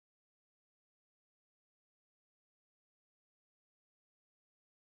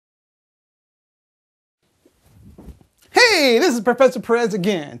Hey, this is Professor Perez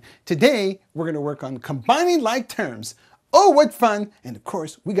again. Today, we're going to work on combining like terms. Oh, what fun. And of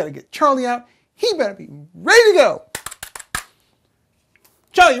course, we got to get Charlie out. He better be ready to go.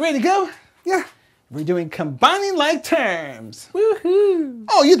 Charlie, you ready to go? Yeah. We're doing combining like terms. Woohoo.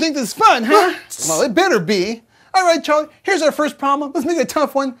 Oh, you think this is fun, huh? Well, it better be. All right, Charlie, here's our first problem. Let's make it a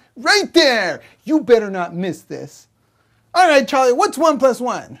tough one right there. You better not miss this. All right, Charlie, what's 1 plus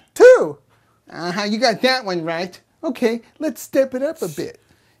 1? 2. You got that one right. Okay, let's step it up a bit.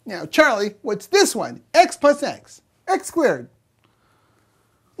 Now, Charlie, what's this one? X plus x. X squared.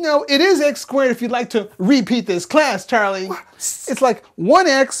 No, it is x squared if you'd like to repeat this class, Charlie. What? It's like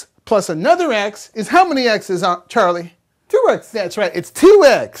 1x plus another x is how many x's, Charlie? 2x. That's right, it's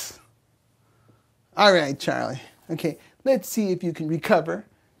 2x. All right, Charlie. Okay, let's see if you can recover.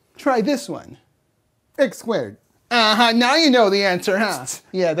 Try this one. X squared. Now you know the answer, huh?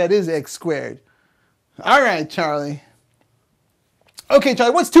 Yeah, that is x squared. All right, Charlie. Okay,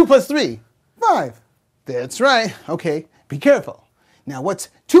 Charlie, what's 2 plus 3? 5. That's right. Okay, be careful. Now, what's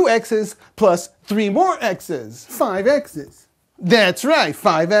 2 x's plus 3 more x's? 5 x's. That's right,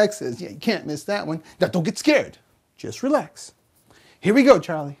 5 x's. Yeah, you can't miss that one. Now, don't get scared. Just relax. Here we go,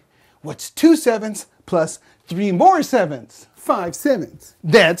 Charlie. What's 2 7s plus 3 more 7s? 5 7s.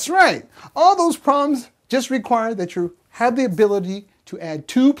 That's right. All those problems just require that you have the ability to add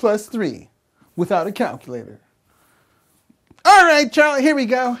 2 plus 3 without a calculator. All right, Charlie, here we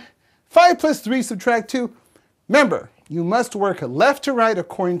go. 5 plus 3 subtract 2. Remember, you must work left to right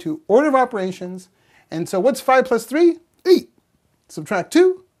according to order of operations. And so what's 5 plus 3? 8. Subtract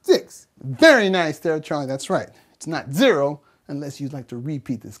 2? 6. Very nice there, Charlie. That's right. It's not 0 unless you'd like to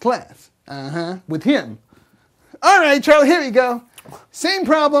repeat this class. With him. All right, Charlie, here we go. Same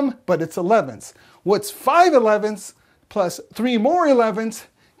problem, but it's 11s. What's 5 11s plus 3 more 11s?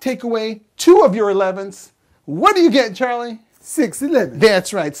 Take away 2 of your 11s. What do you get, Charlie? 6 11s.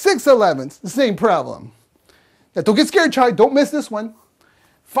 That's right, 6 11s. The same problem. Now, don't get scared, Charlie. Don't miss this one.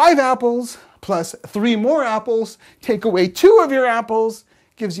 5 apples plus 3 more apples. Take away 2 of your apples.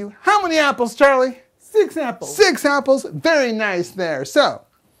 Gives you how many apples, Charlie? 6 apples. 6 apples. Very nice there. So,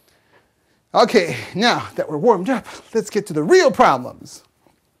 okay, now that we're warmed up, let's get to the real problems.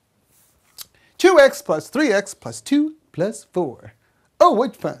 2x plus 3x plus 2 plus 4. Oh,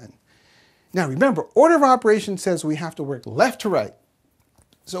 what fun. Now remember, order of operations says we have to work left to right.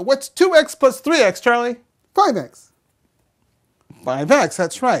 So what's 2x plus 3x, Charlie? 5x. 5x,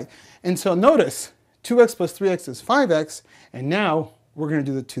 that's right. And so notice, 2x plus 3x is 5x, and now we're going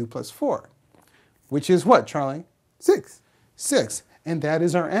to do the 2 plus 4, which is what, Charlie? 6. 6, and that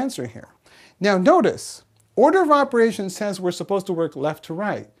is our answer here. Now notice, order of operations says we're supposed to work left to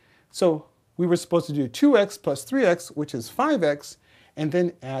right. So we were supposed to do 2x plus 3x, which is 5x, and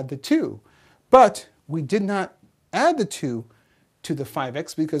then add the 2. But we did not add the 2 to the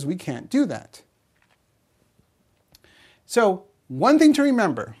 5x because we can't do that. So one thing to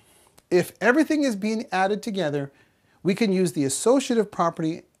remember, if everything is being added together, we can use the associative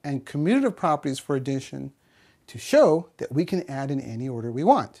property and commutative properties for addition to show that we can add in any order we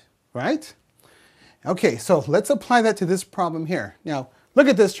want, right? Okay, so let's apply that to this problem here. Now, look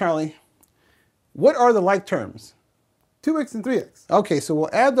at this, Charlie. What are the like terms? 2x and 3x. Okay, so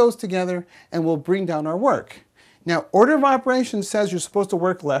we'll add those together and we'll bring down our work. Now, order of operations says you're supposed to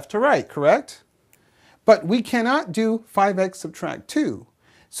work left to right, correct? But we cannot do 5x subtract 2.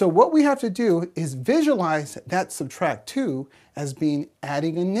 So what we have to do is visualize that subtract 2 as being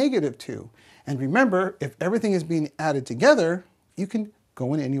adding a negative 2. And remember, if everything is being added together, you can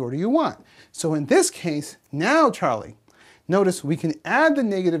go in any order you want. So in this case, now, Charlie, notice we can add the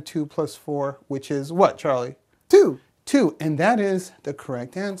negative 2 plus 4, which is what, Charlie? 2. 2, and that is the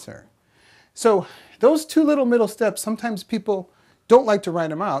correct answer. So those 2 little middle steps, sometimes people don't like to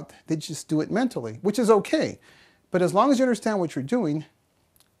write them out. They just do it mentally, which is okay. But as long as you understand what you're doing,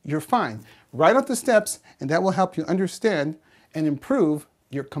 you're fine. Write out the steps, and that will help you understand and improve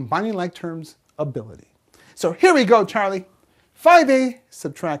your combining like terms ability. So here we go, Charlie. 5a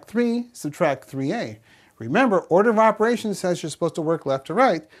subtract 3 subtract 3a. Remember, order of operations says you're supposed to work left to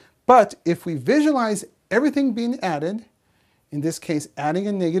right, but if we visualize everything being added, in this case adding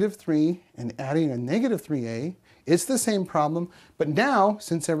a negative 3 and adding a negative 3a, it's the same problem, but now,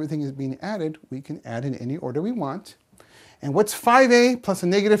 since everything is being added, we can add in any order we want. And what's 5a plus a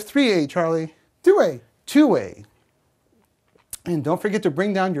negative 3a, Charlie? 2a. 2a. And don't forget to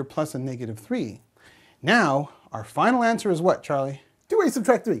bring down your plus and negative 3. Now, our final answer is what, Charlie? 2a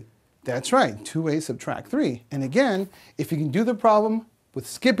subtract 3. That's right, 2a subtract 3. And again, if you can do the problem with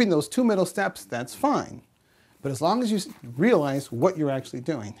skipping those 2 middle steps, that's fine. But as long as you realize what you're actually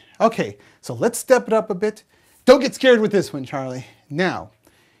doing. Okay, so let's step it up a bit. Don't get scared with this one, Charlie. Now,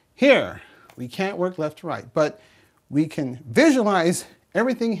 here, we can't work left to right, but we can visualize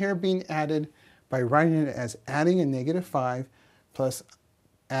everything here being added by writing it as adding a negative 5 plus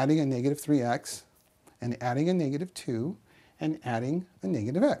adding a negative 3x and adding a negative 2 and adding a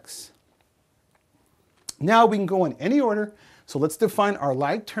negative x. Now we can go in any order. So let's define our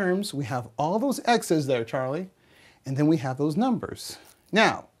like terms. We have all those x's there, Charlie, and then we have those numbers.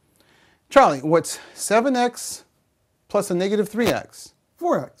 Now, Charlie, what's 7x plus a negative 3x?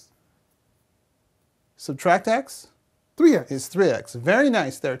 4x. Subtract x? 3x. Is 3x. Very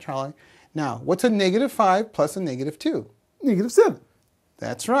nice there, Charlie. Now, what's a negative 5 plus a negative 2? Negative 7.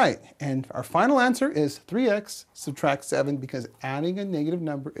 That's right. And our final answer is 3x subtract 7 because adding a negative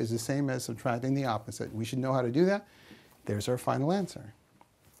number is the same as subtracting the opposite. We should know how to do that. There's our final answer.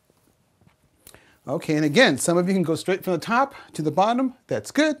 Okay, and again, some of you can go straight from the top to the bottom.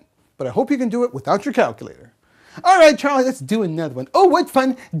 That's good, but I hope you can do it without your calculator. All right, Charlie, let's do another one. Oh, what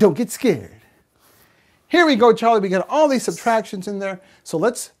fun. Don't get scared. Here we go, Charlie. We got all these subtractions in there. So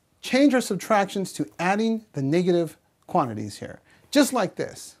let's change our subtractions to adding the negative quantities here. Just like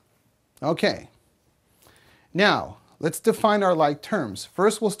this. Okay. Now, let's define our like terms.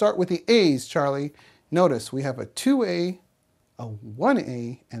 First, we'll start with the a's, Charlie. Notice we have a 2a, a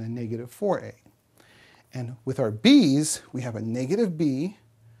 1a, and a negative 4a. And with our b's, we have a negative b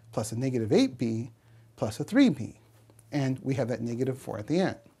plus a negative 8b plus a 3b. And we have that negative 4 at the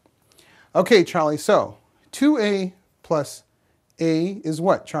end. Okay, Charlie, so 2a plus a is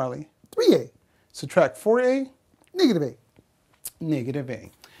what, Charlie? 3a. Subtract 4a? Negative a. Negative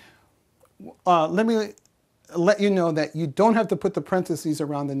a. Let me let you know that you don't have to put the parentheses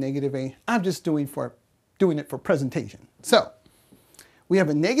around the negative a. I'm just doing it for presentation. So we have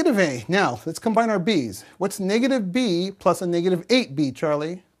a negative a. Now let's combine our b's. What's negative b plus a negative 8b,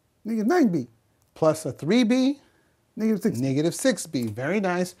 Charlie? Negative 9b. Plus a 3b? Negative 6b. Negative 6b. Very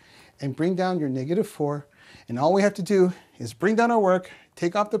nice. And bring down your negative 4. And all we have to do is bring down our work,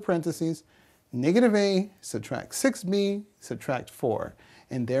 take off the parentheses, negative a, subtract 6b, subtract 4.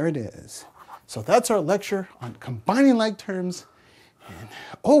 And there it is. So that's our lecture on combining like terms. And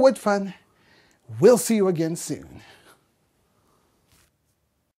oh, what fun. We'll see you again soon.